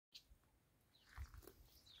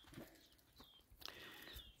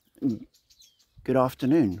Good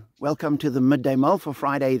afternoon. Welcome to the Midday Mull for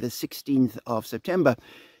Friday the 16th of September.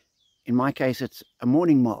 In my case, it's a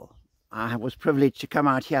morning mull. I was privileged to come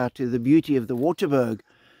out here to the beauty of the Waterberg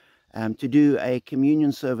to do a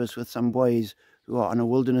communion service with some boys who are on a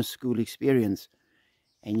wilderness school experience.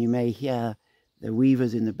 And you may hear the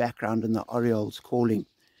weavers in the background and the orioles calling.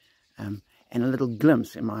 And a little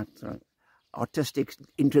glimpse in my artistic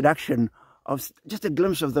introduction of just a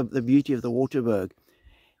glimpse of the beauty of the Waterberg.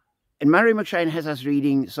 And Murray McShane has us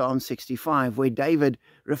reading Psalm 65, where David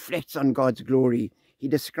reflects on God's glory. He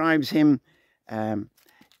describes him,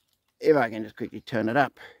 if I can just quickly turn it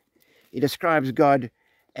up, he describes God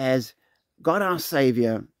as God our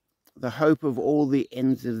Saviour, the hope of all the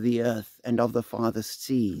ends of the earth and of the farthest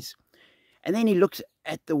seas. And then he looks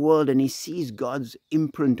at the world and he sees God's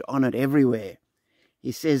imprint on it everywhere.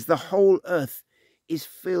 He says, the whole earth is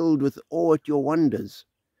filled with awe at your wonders.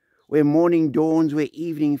 Where morning dawns, where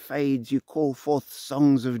evening fades, you call forth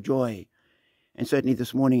songs of joy. And certainly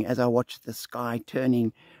this morning, as I watched the sky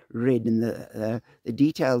turning red and the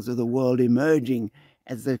details of the world emerging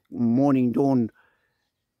as the morning dawned,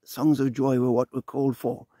 songs of joy were what were called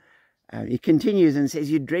for. He continues and says,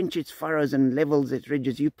 you drench its furrows and levels its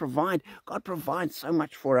ridges. God provides so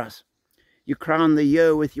much for us. You crown the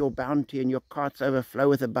year with your bounty, and your carts overflow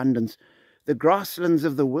with abundance. The grasslands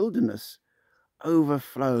of the wilderness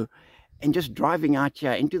overflow. And just driving out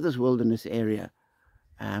here into this wilderness area,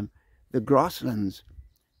 the grasslands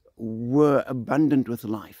were abundant with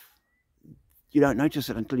life. You don't notice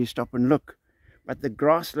it until you stop and look, but the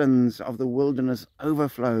grasslands of the wilderness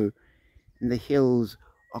overflow, and the hills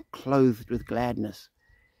are clothed with gladness.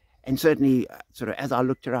 And certainly, sort of as I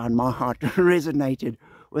looked around, my heart resonated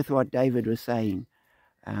with what David was saying.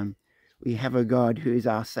 We have a God who is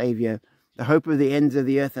our Saviour, the hope of the ends of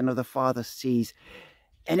the earth and of the farthest seas.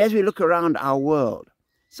 And as we look around our world,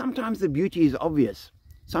 sometimes the beauty is obvious.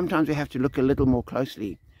 Sometimes we have to look a little more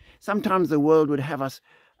closely. Sometimes the world would have us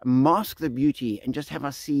mask the beauty and just have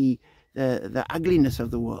us see the ugliness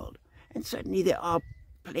of the world. And certainly there are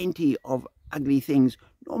plenty of ugly things,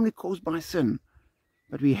 normally caused by sin.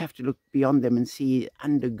 But we have to look beyond them and see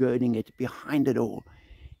undergirding it, behind it all,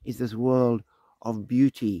 is this world of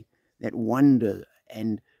beauty, that wonder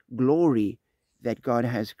and glory that God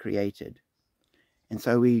has created. And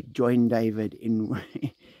so we join David in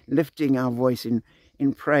lifting our voice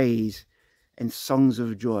in praise and songs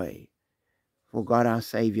of joy for God our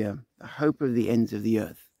Saviour, the hope of the ends of the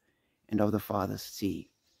earth and of the farthest sea.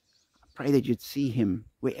 I pray that you'd see him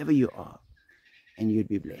wherever you are and you'd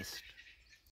be blessed.